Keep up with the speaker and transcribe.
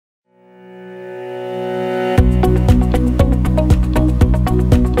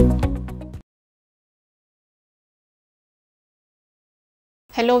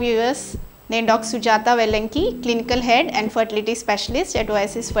Hello viewers, నేను doctor Sujatha Vellanki clinical head and fertility specialist at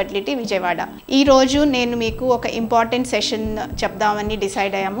ఓఎసిస్ fertility Vijayawada. ఈరోజు నేను మీకు ఒక ఇంపార్టెంట్ సెషన్ చెప్దామని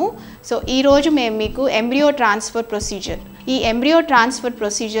డిసైడ్ అయ్యాము. సో ఈరోజు మేము మీకు ఎంబ్రియో ట్రాన్స్ఫర్ ప్రొసీజర్, ఈ ఎంబ్రియో ట్రాన్స్ఫర్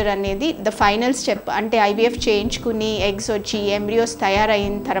ప్రొసీజర్ అనేది ద ఫైనల్ స్టెప్. అంటే ఐవీఎఫ్ చేయించుకుని ఎగ్స్ వచ్చి ఎంబ్రియోస్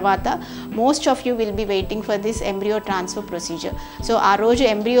తయారైన తర్వాత most of you will be waiting for this embryo transfer procedure. So ఆ రోజు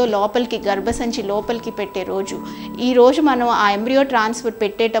ఎంబ్రియో లోపలికి గర్భసంచి లోపలికి పెట్టే రోజు. ఈ రోజు మనం ఆ ఎంబ్రియో ట్రాన్స్ఫర్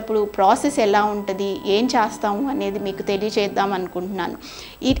పెట్టేటప్పుడు ప్రాసెస్ ఎలా ఉంటుంది, ఏం చేస్తాము అనేది మీకు తెలియచేద్దాం అనుకుంటున్నాను.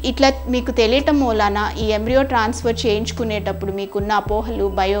 ఇట్లా మీకు తెలియటం మూలాన ఈ ఎంబ్రియో ట్రాన్స్ఫర్ చేయించుకునేటప్పుడు మీకున్న అపోహలు,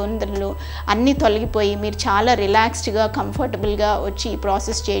 భయోందనలు అన్నీ తొలగిపోయి మీరు చాలా రిలాక్స్డ్గా కంఫర్టబుల్గా వచ్చి ఈ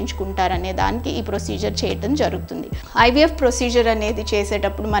ప్రాసెస్ చేయించుకుంటారనే దానికి ఈ ప్రొసీజర్ చేయటం జరుగుతుంది. ఐవీఎఫ్ ప్రొసీజర్ అనేది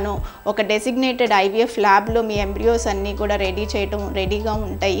చేసేటప్పుడు మనం ఒక డెసిగ్నేటెడ్ ఐవీఎఫ్ ల్యాబ్లో మీ ఎంబ్రియోస్ అన్నీ కూడా రెడీగా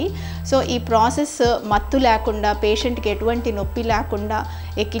ఉంటాయి. సో ఈ ప్రాసెస్ మత్తు లేకుండా, పేషెంట్కి ఎటువంటి నొప్పి లేకుండా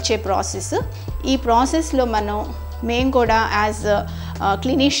ఎక్కించే ప్రాసెస్. ఈ ప్రాసెస్లో మేము కూడా as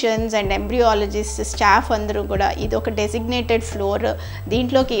clinicians and embryologist staff అందరూ కూడా ఇది ఒక డెసిగ్నేటెడ్ ఫ్లోర్.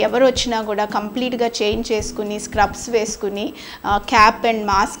 దీంట్లోకి ఎవరు వచ్చినా కూడా కంప్లీట్గా చేంజ్ చేసుకుని, స్క్రబ్స్ వేసుకుని, క్యాప్ అండ్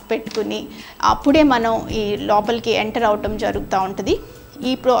మాస్క్ పెట్టుకుని అప్పుడే మనం ఈ లోపలికి ఎంటర్ అవటం జరుగుతూ ఉంటుంది.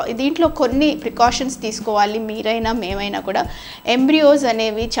 దీంట్లో కొన్ని ప్రికాషన్స్ తీసుకోవాలి మీరైనా మేమైనా కూడా. ఎంబ్రియోస్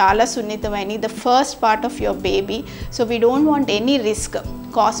అనేవి చాలా సున్నితమైనవి, the first part of your baby. So we don't want any risk.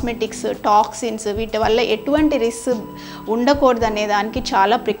 Cosmetics, toxins వీటి వల్ల ఎటువంటి రిస్క్ ఉండకూడదు అనే దానికి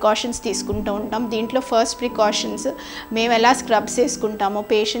చాలా ప్రికాషన్స్ తీసుకుంటూ ఉంటాం. దీంట్లో ఫస్ట్ ప్రికాషన్స్ మేము ఎలా స్క్రబ్స్ వేసుకుంటామో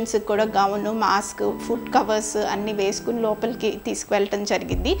పేషెంట్స్కి కూడా గౌను, మాస్క్, ఫుట్ కవర్స్ అన్నీ వేసుకుని లోపలికి తీసుకువెళ్ళటం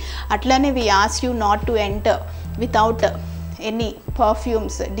జరిగింది. అట్లానే we ask you not to enter without any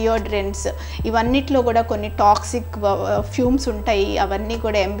perfumes, deodorants, ఇవన్నిట్లో కూడా కొన్ని టాక్సిక్ ఫ్యూమ్స్ ఉంటాయి. అవన్నీ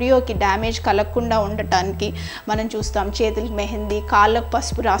కూడా ఎంబ్రియోకి డ్యామేజ్ కలగకుండా ఉండటానికి మనం చూస్తాం. చేతులకు మెహందీ, కాళ్ళకు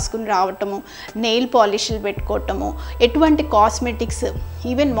పసుపు రాసుకుని రావటము, నెయిల్ పాలిష్లు పెట్టుకోవటము, ఎటువంటి cosmetics,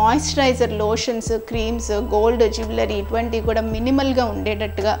 even moisturiser, lotions, creams, gold jewellery ఇటువంటివి కూడా మినిమల్గా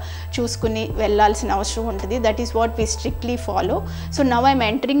ఉండేటట్టుగా చూసుకుని వెళ్ళాల్సిన అవసరం ఉంటుంది. That is what we strictly follow. So now I'm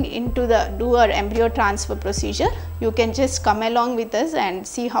entering in to do our embryo transfer procedure. You can just come along with us and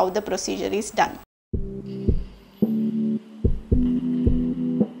see how the procedure is done.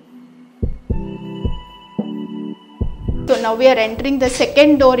 So now we are entering the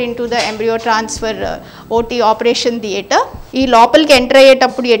second door into the embryo transfer OT operation theatre. ఈ లోపలికి enter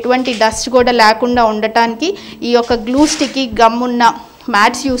అయ్యేటప్పుడు ఎటువంటి dust కూడా లేకుండా ఉండటానికి ఈ యొక్క glue sticky gum ఉన్న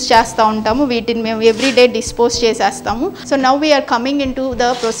మ్యాట్స్ యూస్ చేస్తూ ఉంటాము. వీటిని మేము ఎవ్రీడే డిస్పోజ్ చేసేస్తాము. So now we are coming in to the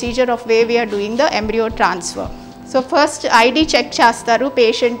procedure of way we are doing the embryo transfer. So first ID check చేస్తారు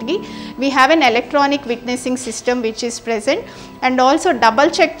పేషెంట్కి. We have an electronic witnessing system which is present. And also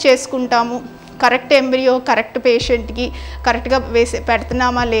double check చేసుకుంటాము correct embryo correct పేషెంట్కి కరెక్ట్గా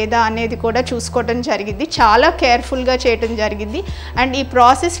పెడుతున్నామా లేదా అనేది కూడా చూసుకోవటం జరిగింది. చాలా కేర్ఫుల్గా చేయటం జరిగింది. అండ్ ఈ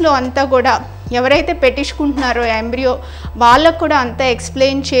ప్రాసెస్లో అంతా కూడా ఎవరైతే పెట్టించుకుంటున్నారో ఎంబ్రియో వాళ్ళకు కూడా అంతా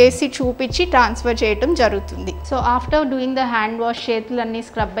ఎక్స్ప్లెయిన్ చేసి చూపించి ట్రాన్స్ఫర్ చేయటం జరుగుతుంది. So after doing the hand wash, చేతులన్నీ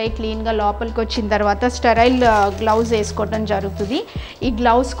scrub అయ్యి క్లీన్గా లోపలికి వచ్చిన తర్వాత స్టెరైల్ గ్లౌజ్ వేసుకోవటం జరుగుతుంది. ఈ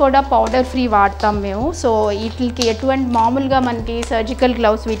గ్లౌజ్ కూడా పౌడర్ ఫ్రీ వాడతాం మేము. సో వీటికి ఎటువంటి మామూలుగా మనకి సర్జికల్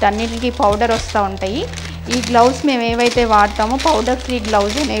గ్లౌజ్ వీటన్నిటికీ పౌడర్ వస్తూ ఉంటాయి. ఈ గ్లౌజ్ మేము ఏవైతే వాడతామో పౌడర్ ఫ్రీ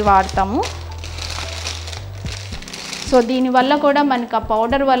గ్లౌజ్ అనేవి వాడతాము. సో దీనివల్ల కూడా మనకు ఆ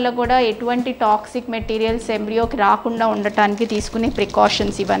పౌడర్ వల్ల కూడా ఎటువంటి టాక్సిక్ మెటీరియల్స్ ఎంబ్రియోకి రాకుండా ఉండటానికి తీసుకునే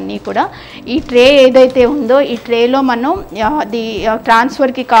ప్రికాషన్స్ ఇవన్నీ కూడా. ఈ ట్రే ఏదైతే ఉందో ఈ ట్రేలో మనం అది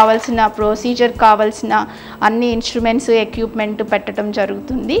ట్రాన్స్ఫర్కి కావాల్సిన ప్రొసీజర్ కావాల్సిన అన్ని ఇన్స్ట్రుమెంట్స్, ఎక్విప్మెంట్ పెట్టడం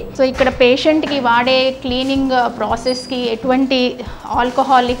జరుగుతుంది. సో ఇక్కడ పేషెంట్కి వాడే క్లీనింగ్ ప్రాసెస్కి ఎటువంటి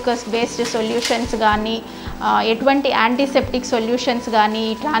ఆల్కహాలిక్ బేస్డ్ సొల్యూషన్స్ కానీ ఎటువంటి యాంటీసెప్టిక్ సొల్యూషన్స్ కానీ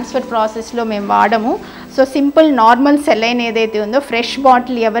ఈ ట్రాన్స్ఫర్ ప్రాసెస్లో మేము వాడము. సో సింపుల్ నార్మల్ సెలైన్ ఏదైతే ఉందో ఫ్రెష్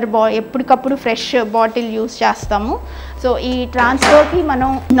బాటిల్ ఎప్పటికప్పుడు ఫ్రెష్ బాటిల్ యూస్ చేస్తాము. సో ఈ ట్రాన్స్ఫర్కి మనం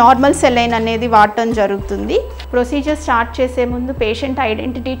నార్మల్ సెలైన్ అనేది వాడటం జరుగుతుంది. ప్రొసీజర్ స్టార్ట్ చేసే ముందు పేషెంట్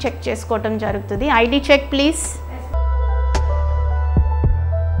ఐడెంటిటీ చెక్ చేసుకోవటం జరుగుతుంది. ID check please.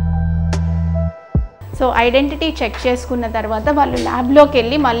 So identity check చేసుకున్న తర్వాత వాళ్ళు ల్యాబ్లోకి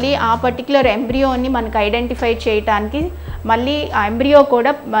వెళ్ళి మళ్ళీ ఆ పర్టికులర్ ఎంబ్రియోని మనకు ఐడెంటిఫై చేయడానికి మళ్ళీ ఆ ఎంబ్రియో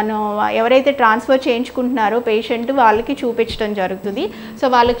కూడా మనం ఎవరైతే ట్రాన్స్ఫర్ చేయించుకుంటున్నారో పేషెంట్ వాళ్ళకి చూపించడం జరుగుతుంది. సో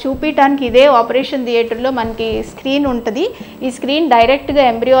వాళ్ళకి చూపించడానికి ఇదే ఆపరేషన్ థియేటర్లో మనకి స్క్రీన్ ఉంటుంది. ఈ స్క్రీన్ డైరెక్ట్గా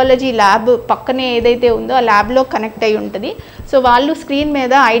ఎంబ్రియాలజీ ల్యాబ్ పక్కనే ఏదైతే ఉందో ఆ ల్యాబ్లో కనెక్ట్ అయి ఉంటుంది. సో వాళ్ళు స్క్రీన్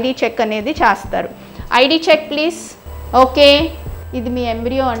మీద ఐడి చెక్ అనేది చేస్తారు. ID check please. ఓకే, ఇది మీ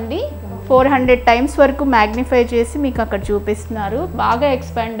ఎంబ్రియో అండి. 400 టైమ్స్ వరకు మ్యాగ్నిఫై చేసి మీకు అక్కడ చూపిస్తున్నారు. బాగా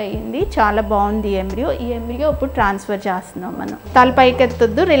ఎక్స్పాండ్ అయ్యింది, చాలా బాగుంది ఎంబ్రియో. ఈ ఎంబ్రియో ఇప్పుడు ట్రాన్స్ఫర్ చేస్తున్నాం మనం. తల పైకి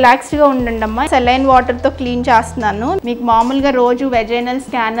ఎత్తొద్దు, రిలాక్స్డ్గా ఉండండి అమ్మా. సెలైన్ వాటర్తో క్లీన్ చేస్తున్నాను. మీకు మామూలుగా రోజు వెజైనల్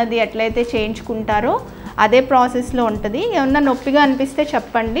స్కాన్ అది ఎట్లయితే చేయించుకుంటారో అదే ప్రాసెస్లో ఉంటుంది. ఏమన్నా నొప్పిగా అనిపిస్తే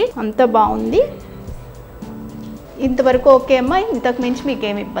చెప్పండి. అంత బాగుంది, ఇంతవరకు ఓకే అమ్మా. ఇంతకు మించి మీకు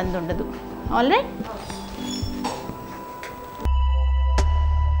ఏమి ఇబ్బంది ఉండదు. ఆల్రైట్.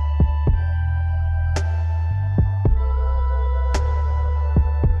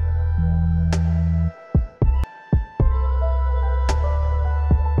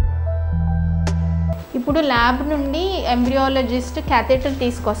 ఇప్పుడు ల్యాబ్ నుండి ఎంబ్రియాలజిస్ట్ క్యాథెటర్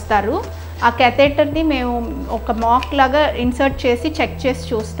తీసుకొస్తారు. ఆ క్యాథెటర్ని మేము ఒక మాక్ లాగా ఇన్సర్ట్ చేసి చెక్ చేసి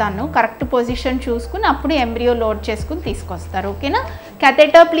చూస్తాను, కరెక్ట్ పొజిషన్ చూసుకుని అప్పుడు ఎంబ్రియో లోడ్ చేసుకుని తీసుకొస్తారు. ఓకేనా?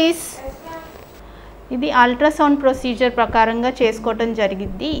 Catheter please. ఇది అల్ట్రాసౌండ్ ప్రొసీజర్ ప్రకారంగా చేసుకోవటం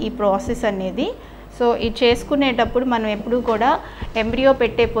జరిగింది ఈ ప్రాసెస్ అనేది. సో ఇది చేసుకునేటప్పుడు మనం ఎప్పుడు కూడా ఎంబ్రియో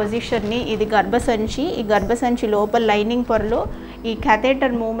పెట్టే పొజిషన్ని, ఇది గర్భసంచి, ఈ గర్భసంచి లోపల లైనింగ్ పొరలో ఈ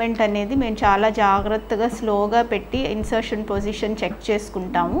క్యాథెటర్ మూమెంట్ అనేది మేము చాలా జాగ్రత్తగా స్లోగా పెట్టి ఇన్సర్షన్ పొజిషన్ చెక్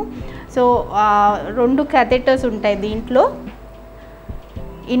చేసుకుంటాము. సో 2 క్యాథెటర్స్ ఉంటాయి దీంట్లో,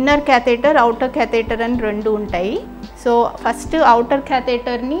 ఇన్నర్ క్యాథెటర్, అవుటర్ క్యాథెటర్ అని 2 ఉంటాయి. సో ఫస్ట్ అవుటర్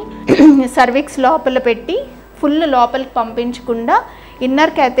క్యాథెటర్ని సర్విక్స్ లోపల పెట్టి ఫుల్ లోపలికి పంపించకుండా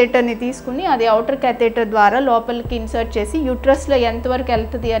ఇన్నర్ క్యాథెటర్ని తీసుకుని అది అవుటర్ క్యాథెటర్ ద్వారా లోపలికి ఇన్సర్ట్ చేసి యూట్రస్లో ఎంతవరకు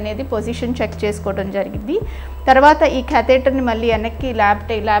వెళ్తుంది అనేది పొజిషన్ చెక్ చేసుకోవడం జరిగింది. తర్వాత ఈ క్యాథెటర్ని మళ్ళీ వెనక్కి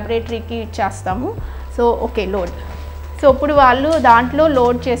ల్యాబొరేటరీకి ఇచ్చేస్తాము. So okay, load. సో ఇప్పుడు వాళ్ళు దాంట్లో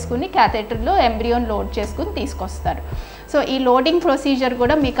లోడ్ చేసుకుని క్యాథెటర్లో ఎంబ్రియోని లోడ్ చేసుకుని తీసుకొస్తారు. సో ఈ లోడింగ్ ప్రొసీజర్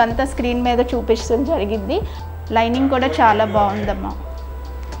కూడా మీకు అంతా స్క్రీన్ మీద చూపించడం జరిగింది. లైనింగ్ కూడా చాలా బాగుందమ్మా.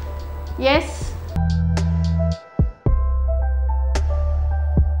 ఎస్,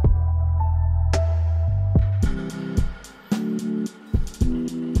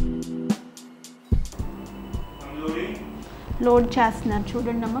 లోడ్ చేస్తున్నారు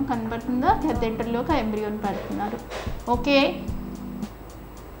చూడండి అమ్మ, కనబడుతుందా? క్యాథెటర్లోకి ఎంబ్రియోని పెడుతున్నారు. ఓకే,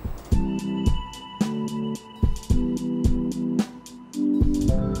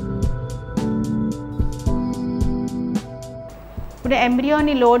 ఇప్పుడు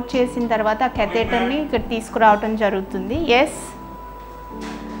ఎంబ్రియోని లోడ్ చేసిన తర్వాత ఆ క్యాథెటర్ని ఇక్కడ తీసుకురావటం జరుగుతుంది. ఎస్,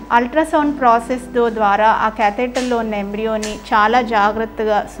 అల్ట్రాసౌండ్ ప్రాసెస్ ద్వారా ఆ క్యాథెటర్లో ఉన్న ఎంబ్రియోని చాలా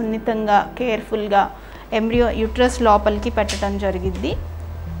జాగ్రత్తగా, సున్నితంగా, కేర్ఫుల్గా ఎంబ్రియో యూట్రస్ లోపలికి పెట్టడం జరిగింది.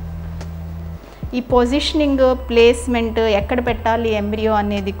 ఈ పొజిషనింగ్, ప్లేస్మెంట్, ఎక్కడ పెట్టాలి ఎంబ్రియో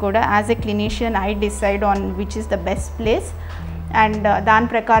అనేది కూడా as a clinician I decide on which is the best place and దాని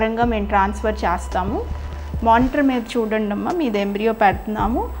ప్రకారంగా మేము ట్రాన్స్ఫర్ చేస్తాము. మానిటర్ మీద చూడండి అమ్మా, మీది ఎంబ్రియో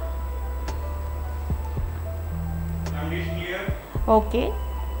పెడుతున్నాము. ఓకే,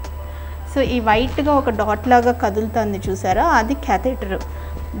 సో ఈ వైట్గా ఒక డాట్ లాగా కదులుతుంది చూసారా, అది క్యాథెటర్.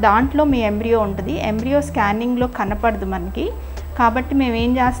 దాంట్లో మీ ఎంబ్రియో ఉంటుంది. ఎంబ్రియో స్కానింగ్లో కనపడదు మనకి, కాబట్టి మేము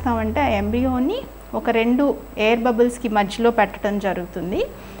ఏం చేస్తామంటే ఆ ఎంబ్రియోని ఒక 2 ఎయిర్ బబుల్స్కి మధ్యలో పెట్టడం జరుగుతుంది.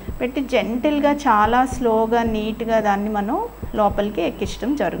 పెట్టి జెంటిల్గా, చాలా స్లోగా, నీట్గా దాన్ని మనం లోపలికి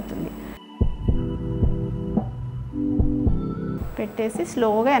ఎక్కించడం జరుగుతుంది. పెట్టేసి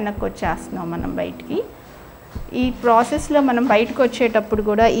స్లోగా వెనక్కి వచ్చేస్తున్నాం మనం బయటికి. ఈ ప్రాసెస్లో మనం బయటకు వచ్చేటప్పుడు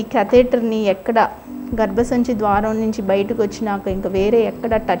కూడా ఈ క్యాథెటర్ని ఎక్కడ గర్భసంచి ద్వారం నుంచి బయటకు వచ్చినాక ఇంకా వేరే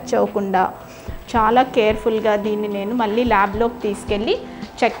ఎక్కడ టచ్ అవ్వకుండా చాలా కేర్ఫుల్గా దీన్ని నేను మళ్ళీ ల్యాబ్లోకి తీసుకెళ్ళి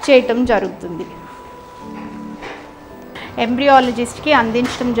చెక్ చేయటం జరుగుతుంది. ఎంబ్రియాలజిస్ట్కి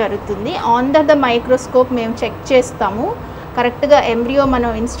అందించడం జరుగుతుంది. ఆన్ ద మైక్రోస్కోప్ మేము చెక్ చేస్తాము. కరెక్ట్గా ఎంబ్రియో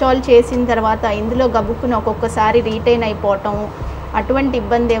మనం ఇన్స్టాల్ చేసిన తర్వాత ఇందులో గబుక్కుని ఒక్కొక్కసారి రీటైన్ అయిపోవటం, అటువంటి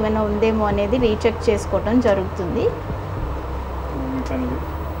ఇబ్బంది ఏమైనా ఉందేమో అనేది రీచెక్ చేసుకోవటం జరుగుతుంది.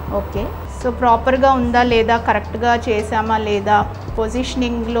 ఓకే, సో ప్రాపర్గా ఉందా లేదా, కరెక్ట్గా చేసామా లేదా,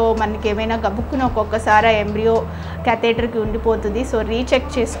 పొజిషనింగ్లో మనకి ఏమైనా గబుక్కున ఒక్కొక్కసారి ఎంబ్రియో క్యాథెటర్కి ఉండిపోతుంది. సో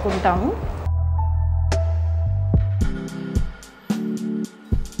రీచెక్ చేసుకుంటాము.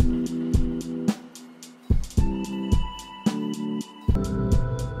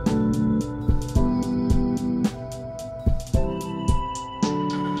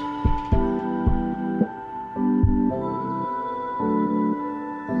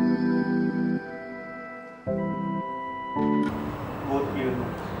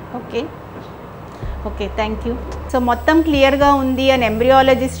 Okay, okay, thank you. So మొత్తం క్లియర్గా ఉంది అని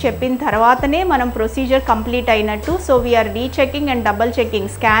ఎంబ్రియాలజిస్ట్ చెప్పిన తర్వాతనే మనం ప్రొసీజర్ కంప్లీట్ అయినట్టు. So we are rechecking and double checking.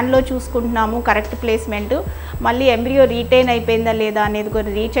 స్కాన్లో చూసుకుంటున్నాము correct placement, మళ్ళీ ఎంబ్రియో రీటైన్ అయిపోయిందా లేదా అనేది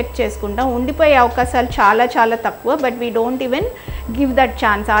కూడా రీచెక్ చేసుకుంటాం. ఉండిపోయే అవకాశాలు చాలా చాలా తక్కువ, but we don't even give that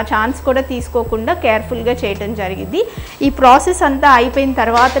chance. ఆ ఛాన్స్ కూడా తీసుకోకుండా కేర్ఫుల్గా చేయటం జరిగింది. ఈ ప్రాసెస్ అంతా అయిపోయిన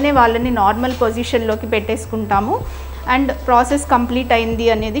తర్వాతనే వాళ్ళని నార్మల్ పొజిషన్లోకి పెట్టేసుకుంటాము అండ్ ప్రాసెస్ కంప్లీట్ అయింది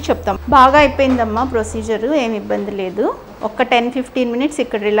అనేది చెప్తాం. బాగా అయిపోయిందమ్మా ప్రొసీజరు, ఏమి ఇబ్బంది లేదు. ఒక 10-15 మినిట్స్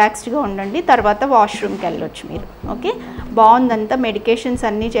ఇక్కడ రిలాక్స్డ్గా ఉండండి, తర్వాత వాష్రూమ్కి వెళ్ళొచ్చు మీరు. ఓకే, బాగుందంతా. మెడికేషన్స్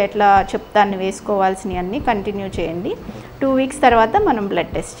అన్నీ ఎట్లా చెప్తాను వేసుకోవాల్సినవి అన్నీ కంటిన్యూ చేయండి. 2 వీక్స్ తర్వాత మనం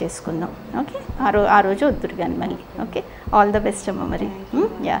బ్లడ్ టెస్ట్ చేసుకుందాం. ఓకే, ఆ రోజు వద్దురు కానీ మళ్ళీ. ఓకే, ఆల్ ద బెస్ట్ అమ్మ మరి.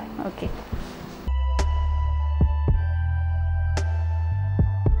 Yeah, okay.